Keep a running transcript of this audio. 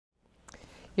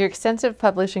Your extensive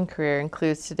publishing career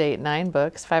includes to date 9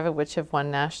 books, 5 of which have won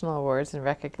national awards and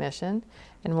recognition,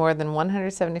 and more than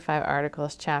 175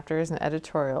 articles, chapters, and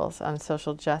editorials on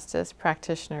social justice,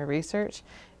 practitioner research,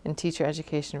 and teacher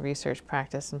education research,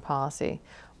 practice, and policy.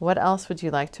 What else would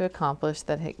you like to accomplish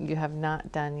that you have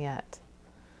not done yet?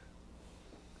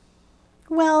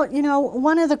 Well, you know,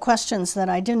 one of the questions that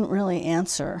I didn't really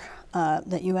answer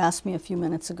that you asked me a few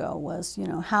minutes ago was, you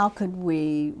know, how could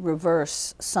we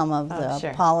reverse some of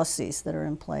the policies that are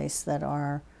in place that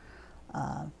are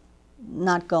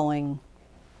not going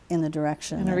in the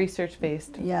direction in a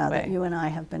research-based way that you and I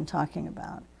have been talking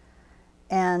about.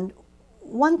 And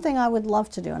one thing I would love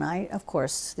to do, and of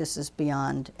course, this is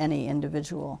beyond any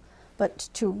individual, but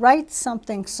to write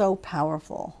something so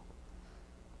powerful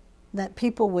that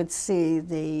people would see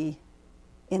the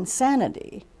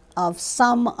insanity of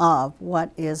some of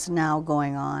what is now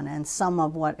going on and some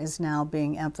of what is now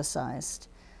being emphasized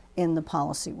in the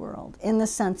policy world, in the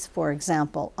sense, for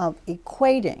example, of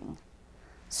equating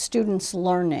students'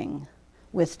 learning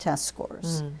with test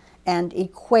scores and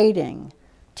equating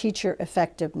teacher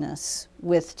effectiveness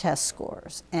with test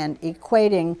scores and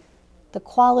equating the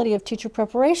quality of teacher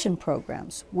preparation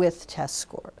programs with test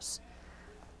scores.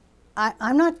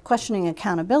 I'm not questioning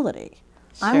accountability.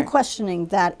 Sure. I'm questioning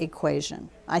that equation.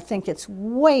 I think it's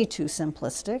way too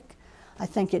simplistic. I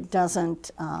think it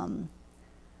doesn't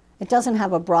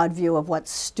have a broad view of what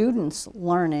students'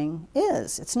 learning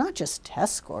is. It's not just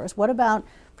test scores. What about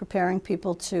preparing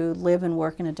people to live and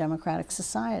work in a democratic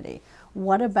society?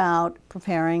 What about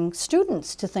preparing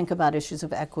students to think about issues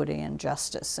of equity and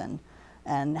justice,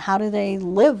 and how do they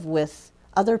live with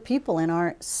other people in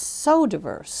our so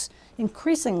diverse,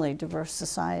 increasingly diverse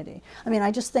society? I mean, I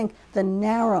just think the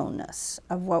narrowness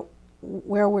of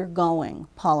where we're going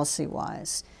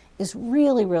policy-wise is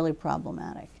really, really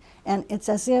problematic. And it's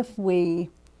as if we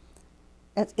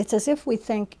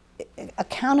think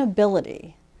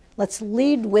accountability, let's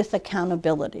lead with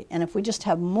accountability. And if we just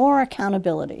have more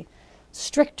accountability,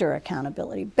 stricter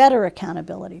accountability, better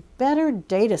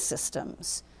data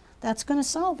systems, that's going to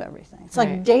solve everything. It's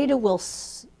like data will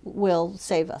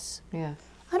save us. Yes.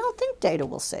 I don't think data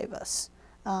will save us.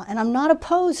 And I'm not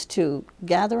opposed to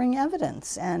gathering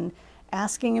evidence and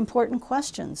asking important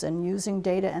questions and using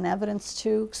data and evidence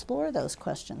to explore those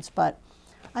questions. But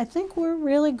I think we're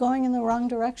really going in the wrong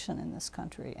direction in this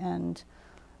country. And,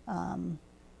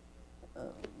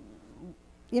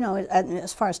 you know,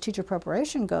 as far as teacher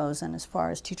preparation goes and as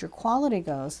far as teacher quality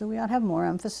goes, then we ought to have more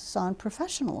emphasis on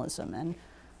professionalism and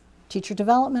teacher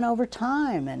development over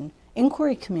time and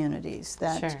inquiry communities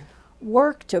that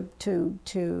work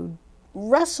to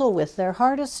wrestle with their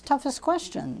hardest, toughest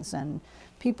questions, and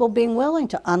people being willing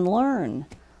to unlearn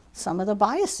some of the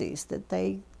biases that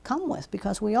they come with,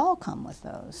 because we all come with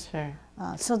those. Sure.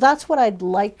 So that's what I'd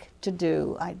like to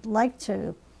do. I'd like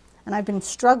to, and I've been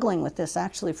struggling with this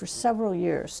actually for several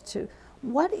years,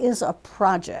 what is a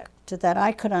project that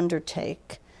I could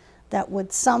undertake that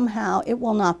would somehow, it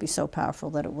will not be so powerful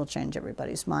that it will change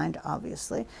everybody's mind,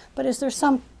 obviously, but is there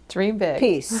some dream big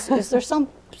piece, is there some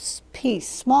piece,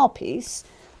 small piece,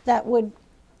 that would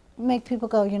make people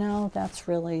go, you know, that's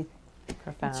really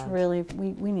profound. That's really,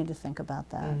 we need to think about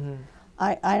that. Mm-hmm.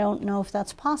 I don't know if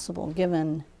that's possible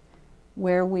given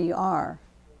where we are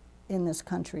in this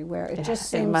country, where it just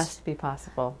seems... It must be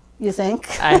possible. You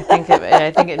think? I think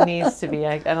it needs to be.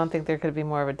 I don't think there could be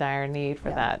more of a dire need for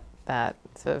that.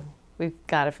 So we've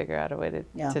got to figure out a way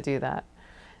to do that.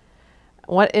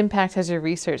 What impact has your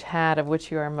research had of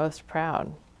which you are most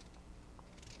proud?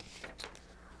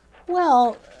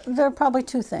 Well, there are probably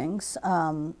two things.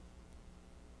 Well,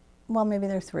 maybe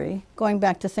there are three. Going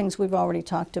back to things we've already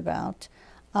talked about.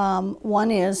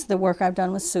 One is the work I've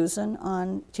done with Susan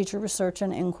on teacher research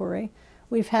and inquiry.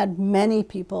 We've had many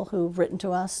people who've written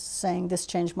to us saying, this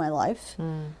changed my life.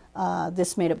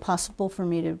 This made it possible for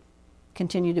me to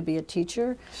continue to be a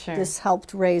teacher. Sure. This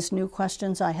helped raise new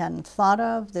questions I hadn't thought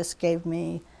of. This gave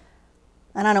me,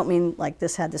 and I don't mean like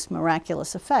this had this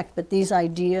miraculous effect, but these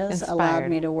ideas allowed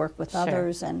me to work with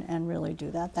others and really do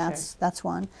that. That's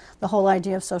one. The whole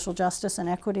idea of social justice and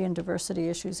equity and diversity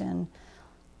issues in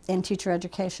teacher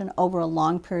education over a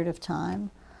long period of time,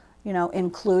 you know,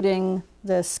 including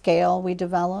the scale we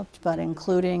developed, but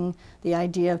including the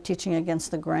idea of teaching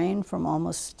against the grain from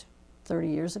almost 30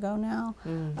 years ago now.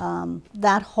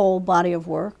 That whole body of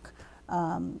work.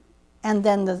 And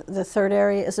then the third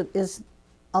area is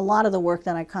a lot of the work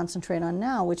that I concentrate on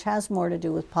now, which has more to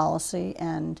do with policy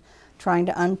and trying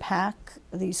to unpack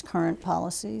these current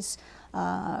policies,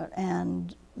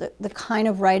 and the kind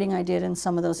of writing I did in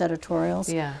some of those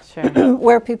editorials, yeah, sure.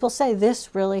 where people say,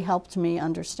 this really helped me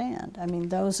understand. I mean,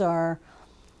 those are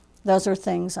those are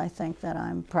things I think that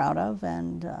I'm proud of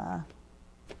and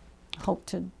hope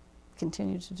to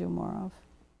continue to do more of.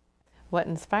 What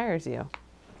inspires you?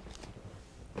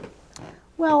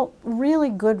 Well, really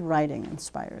good writing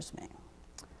inspires me.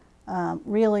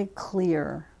 Really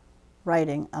clear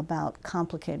writing about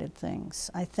complicated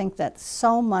things. I think that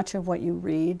so much of what you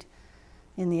read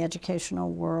in the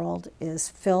educational world is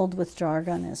filled with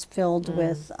jargon, is filled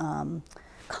with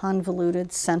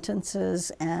convoluted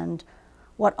sentences and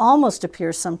what almost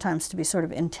appears sometimes to be sort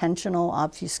of intentional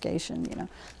obfuscation, you know.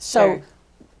 So Sure.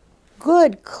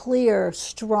 Good, clear,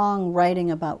 strong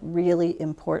writing about really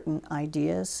important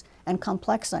ideas and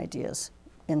complex ideas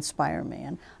inspire me.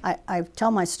 And I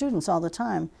tell my students all the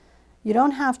time, you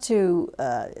don't have to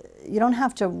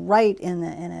write in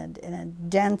a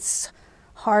dense,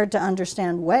 hard to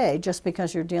understand way just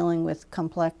because you're dealing with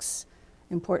complex,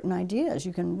 important ideas.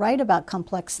 You can write about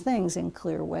complex things in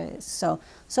clear ways.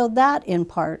 So that in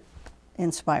part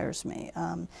inspires me.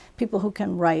 People who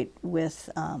can write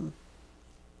with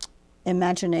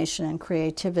imagination and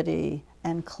creativity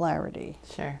and clarity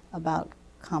Sure. about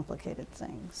complicated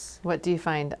things. What do you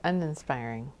find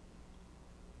uninspiring?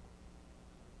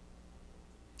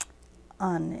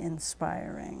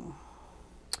 Uninspiring.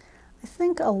 I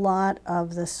think a lot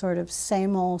of the sort of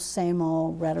same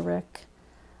old rhetoric,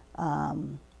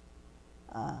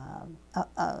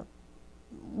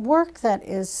 work that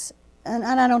is, and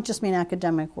I don't just mean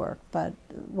academic work, but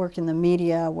work in the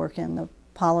media, work in the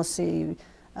policy,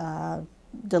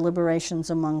 deliberations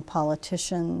among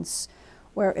politicians,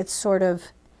 where it's sort of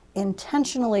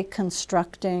intentionally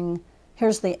constructing,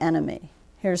 here's the enemy,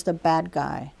 here's the bad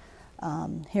guy,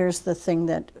 here's the thing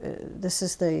that, this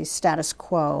is the status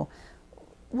quo,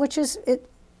 which is, it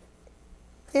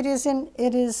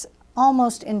is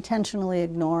almost intentionally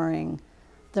ignoring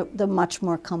the much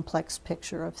more complex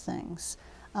picture of things.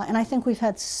 And I think we've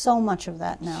had so much of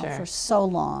that now Sure. for so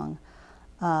long.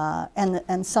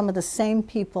 And some of the same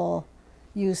people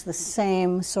use the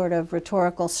same sort of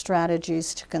rhetorical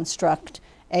strategies to construct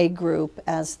a group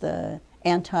as the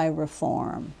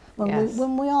anti-reform. Yes.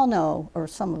 When we all know, or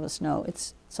some of us know,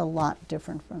 it's a lot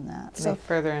different from that. So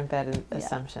further embedded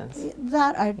assumptions.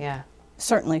 That I Yeah.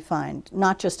 certainly find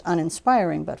not just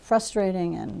uninspiring, but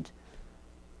frustrating and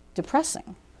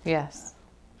depressing. Yes.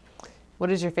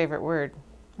 What is your favorite word?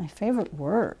 My favorite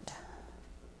word.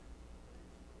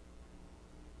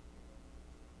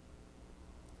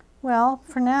 Well,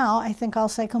 for now, I think I'll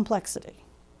say complexity.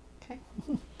 Okay.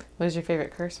 What is your favorite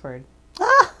curse word?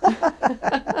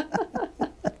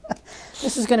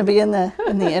 This is going to be in the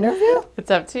interview? It's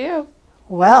up to you.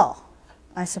 Well,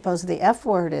 I suppose the F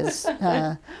word is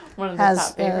One of the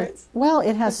top favorites. well,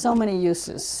 it has so many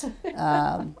uses.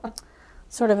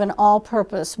 Sort of an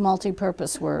all-purpose,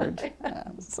 multi-purpose word.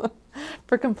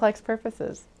 For complex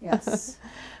purposes. Yes.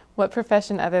 What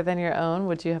profession other than your own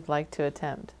would you have liked to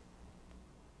attempt?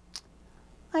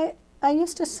 I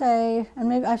used to say, and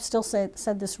maybe I've still said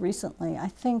this recently, I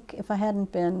think if I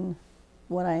hadn't been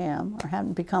what I am, or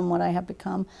hadn't become what I have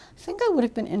become, I think I would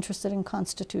have been interested in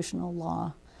constitutional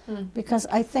law. Because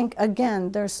I think,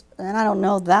 again, and I don't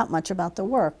know that much about the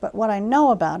work, but what I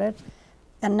know about it,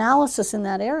 analysis in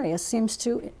that area seems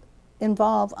to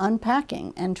involve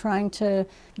unpacking and trying to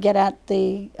get at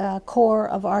the core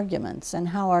of arguments and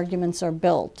how arguments are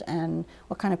built and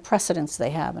what kind of precedents they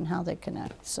have and how they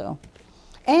connect. So,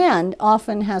 and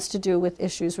often has to do with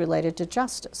issues related to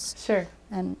justice Sure.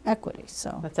 and equity.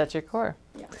 So That's at your core.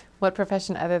 Yeah. What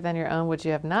profession other than your own would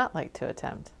you have not liked to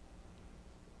attempt?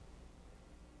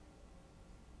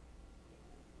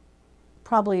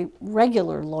 probably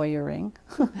regular lawyering,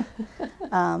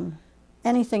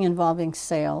 anything involving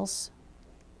sales.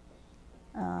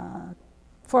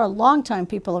 For a long time,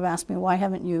 people have asked me, why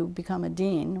haven't you become a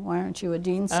dean? Why aren't you a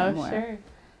dean somewhere? Oh, sure.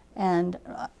 And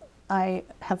I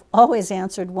have always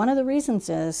answered, one of the reasons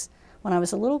is, when I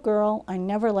was a little girl, I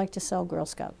never liked to sell Girl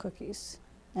Scout cookies,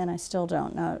 and I still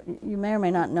don't. Now, you may or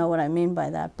may not know what I mean by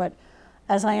that, but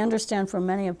as I understand from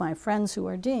many of my friends who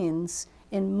are deans,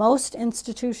 in most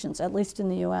institutions, at least in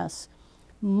the U.S.,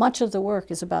 much of the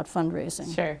work is about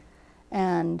fundraising. Sure.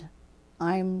 And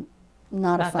I'm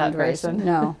not a Not that fundraiser. person.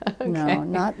 No, Okay. no,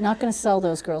 not going to sell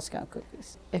those Girl Scout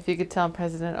cookies. If you could tell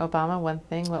President Obama one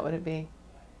thing, what would it be?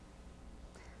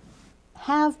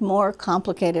 Have more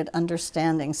complicated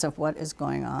understandings of what is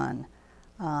going on.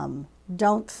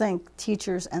 Don't think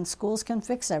teachers and schools can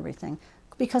fix everything,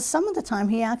 because some of the time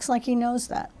he acts like he knows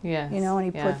that. Yes. You know,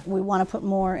 and we want to put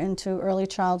more into early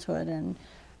childhood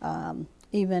and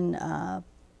even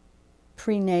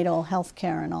prenatal health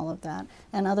care and all of that.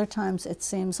 And other times it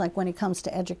seems like when it comes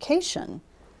to education,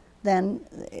 then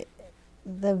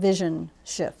the vision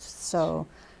shifts. So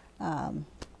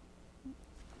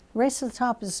race to the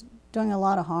top is doing a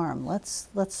lot of harm. Let's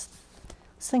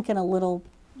think in a little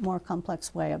more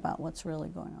complex way about what's really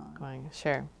going on.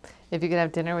 Sure. If you could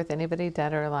have dinner with anybody,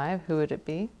 dead or alive, who would it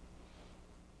be?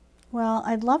 Well,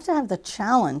 I'd love to have the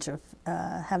challenge of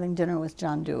having dinner with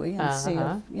John Dewey and see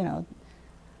if, you know,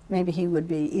 maybe he would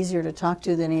be easier to talk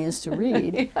to than he is to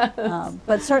read. Yes.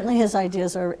 But certainly his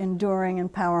ideas are enduring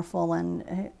and powerful,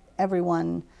 and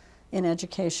everyone in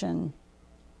education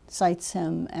cites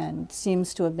him and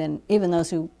seems to have been, even those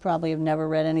who probably have never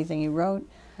read anything he wrote,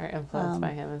 are influenced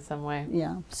by him in some way.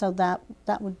 Yeah, so that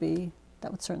would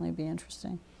certainly be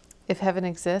interesting. If heaven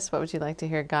exists, what would you like to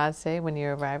hear God say when you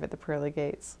arrive at the pearly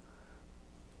gates?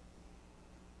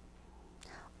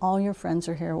 All your friends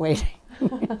are here waiting.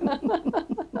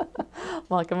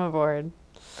 Welcome aboard.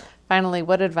 Finally,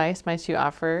 what advice might you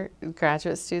offer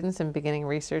graduate students and beginning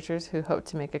researchers who hope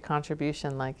to make a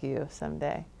contribution like you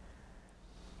someday?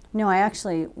 No, I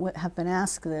actually have been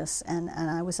asked this, and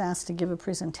I was asked to give a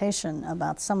presentation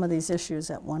about some of these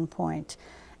issues at one point.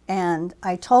 And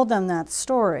I told them that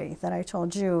story that I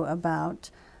told you about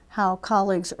how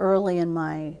colleagues early in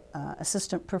my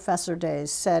assistant professor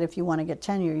days said, if you want to get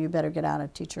tenure, you better get out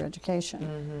of teacher education.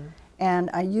 Mm-hmm. And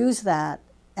I use that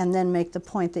and then make the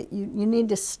point that you need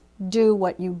to do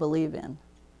what you believe in.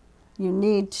 You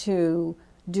need to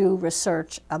do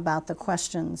research about the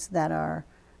questions that are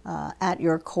at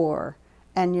your core,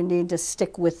 and you need to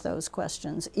stick with those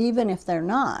questions, even if they're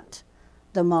not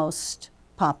the most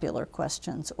popular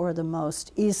questions or the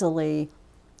most easily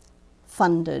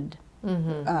funded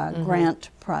grant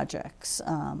projects,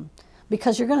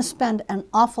 because you're going to spend an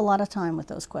awful lot of time with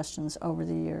those questions over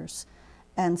the years.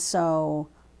 And so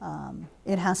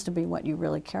it has to be what you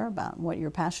really care about, and what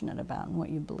you're passionate about, and what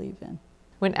you believe in.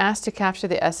 When asked to capture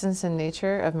the essence and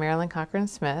nature of Marilyn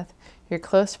Cochran-Smith, your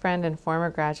close friend and former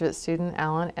graduate student,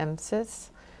 Alan Emsitz,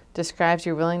 describes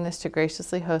your willingness to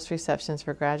graciously host receptions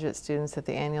for graduate students at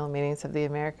the annual meetings of the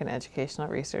American Educational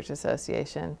Research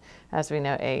Association, as we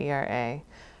know, AERA.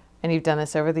 And you've done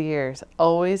this over the years,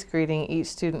 always greeting each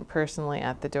student personally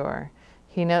at the door.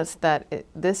 He notes that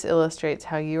this illustrates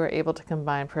how you are able to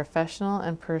combine professional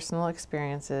and personal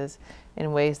experiences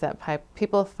in ways that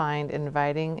people find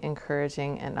inviting,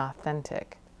 encouraging, and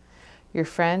authentic. Your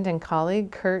friend and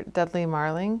colleague, Kurt Dudley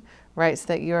Marling, writes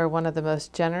that you are one of the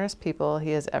most generous people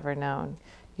he has ever known.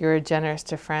 You are generous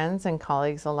to friends and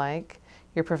colleagues alike.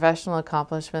 Your professional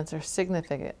accomplishments are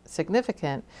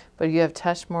significant, but you have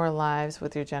touched more lives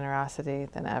with your generosity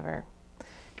than ever.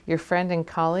 Your friend and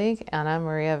colleague, Ana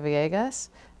Maria Villegas,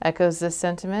 echoes this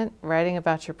sentiment, writing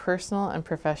about your personal and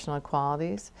professional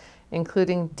qualities,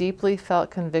 including deeply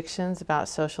felt convictions about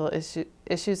social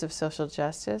issues of social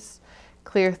justice,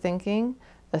 clear thinking,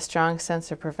 a strong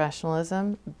sense of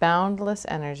professionalism, boundless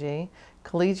energy,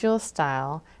 collegial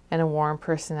style, and a warm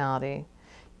personality.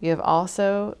 You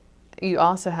also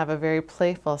have a very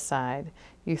playful side.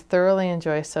 You thoroughly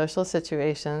enjoy social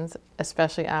situations,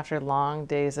 especially after long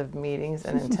days of meetings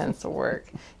and intense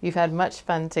work. You've had much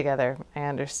fun together, I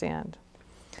understand.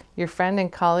 Your friend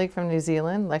and colleague from New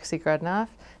Zealand, Lexi Grudnoff,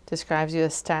 describes you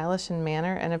as stylish in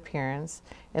manner and appearance,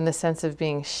 in the sense of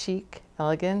being chic,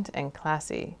 elegant, and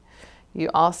classy. You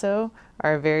also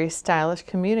are a very stylish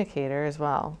communicator as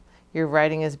well. Your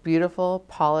writing is beautiful,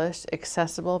 polished,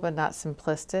 accessible but not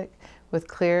simplistic, with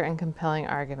clear and compelling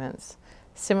arguments.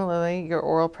 Similarly, your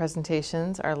oral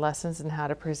presentations are lessons in how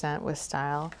to present with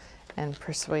style and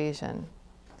persuasion.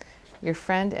 Your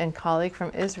friend and colleague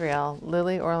from Israel,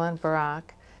 Lily Orland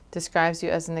Barak, describes you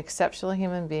as an exceptional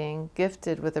human being,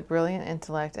 gifted with a brilliant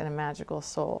intellect and a magical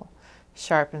soul.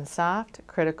 Sharp and soft,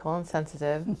 critical and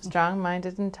sensitive,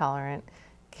 strong-minded and tolerant,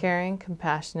 caring,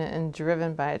 compassionate, and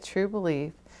driven by a true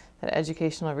belief that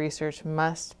educational research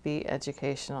must be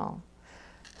educational.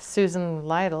 Susan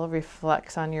Lytle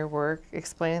reflects on your work,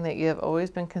 explaining that you have always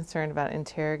been concerned about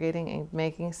interrogating and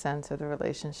making sense of the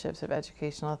relationships of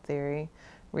educational theory,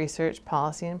 research,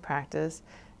 policy, and practice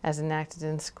as enacted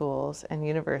in schools and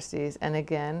universities, and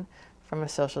again, from a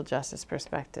social justice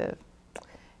perspective.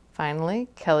 Finally,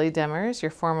 Kelly Demers,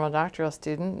 your former doctoral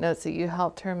student, notes that you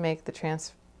helped her make the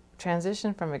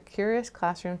transition from a curious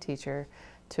classroom teacher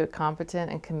to a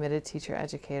competent and committed teacher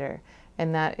educator,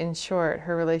 and that, in short,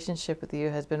 her relationship with you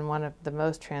has been one of the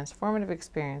most transformative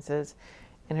experiences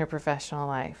in her professional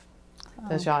life.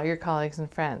 Those are all your colleagues and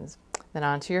friends. Then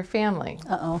on to your family.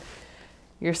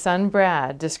 Your son,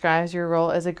 Brad, describes your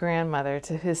role as a grandmother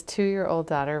to his 2-year-old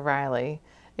daughter, Riley,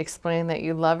 explaining that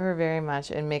you love her very much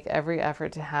and make every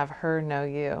effort to have her know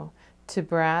you. To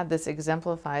Brad, this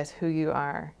exemplifies who you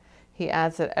are. He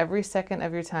adds that every second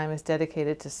of your time is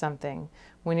dedicated to something.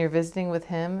 When you're visiting with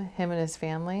him and his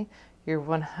family, you're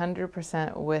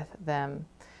 100% with them.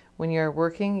 When you're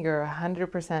working, you're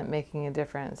 100% making a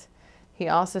difference. He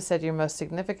also said your most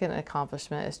significant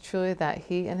accomplishment is truly that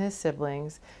he and his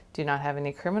siblings do not have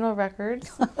any criminal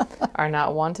records, are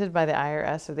not wanted by the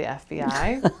IRS or the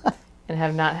FBI, and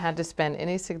have not had to spend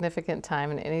any significant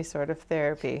time in any sort of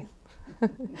therapy.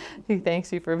 He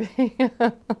thanks you for being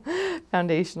a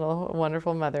foundational,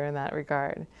 wonderful mother in that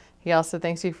regard. He also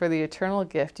thanks you for the eternal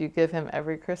gift you give him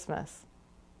every Christmas.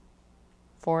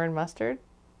 Foreign mustard?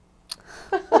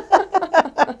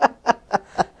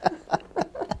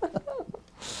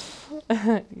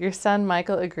 Your son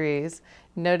Michael agrees,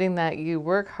 noting that you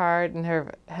work hard and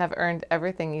have earned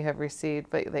everything you have received,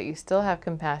 but that you still have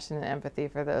compassion and empathy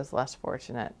for those less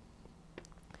fortunate.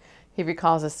 He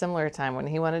recalls a similar time when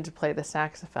he wanted to play the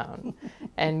saxophone,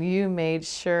 and you made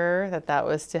sure that that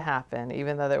was to happen,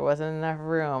 even though there wasn't enough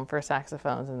room for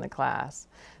saxophones in the class.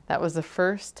 That was the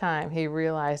first time he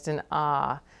realized in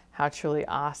awe how truly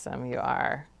awesome you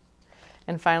are.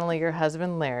 And finally, your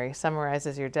husband, Larry,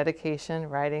 summarizes your dedication,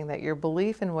 writing that your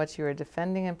belief in what you are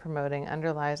defending and promoting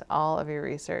underlies all of your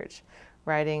research,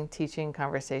 writing, teaching,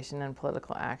 conversation, and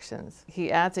political actions.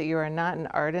 He adds that you are not an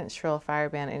ardent, shrill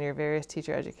firebrand in your various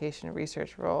teacher education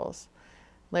research roles.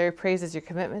 Larry praises your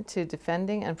commitment to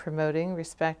defending and promoting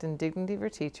respect and dignity for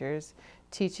teachers,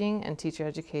 teaching and teacher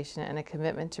education, and a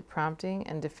commitment to prompting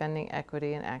and defending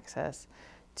equity and access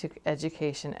to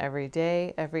education every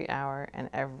day, every hour,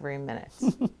 and every minute.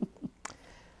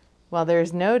 Well, there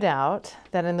is no doubt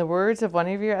that in the words of one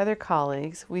of your other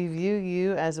colleagues, we view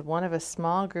you as one of a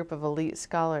small group of elite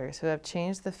scholars who have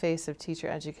changed the face of teacher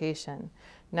education,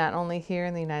 not only here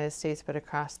in the United States, but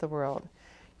across the world.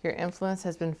 Your influence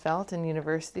has been felt in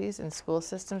universities and school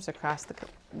systems across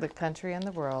the country and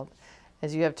the world,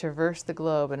 as you have traversed the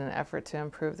globe in an effort to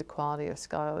improve the quality of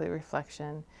scholarly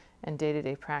reflection and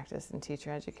day-to-day practice in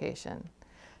teacher education.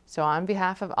 So on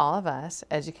behalf of all of us,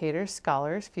 educators,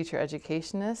 scholars, future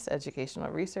educationists,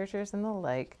 educational researchers, and the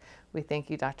like, we thank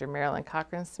you, Dr. Marilyn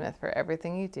Cochran-Smith, for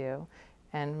everything you do,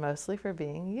 and mostly for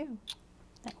being you.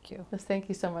 Thank you. Thank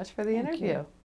you so much for the interview.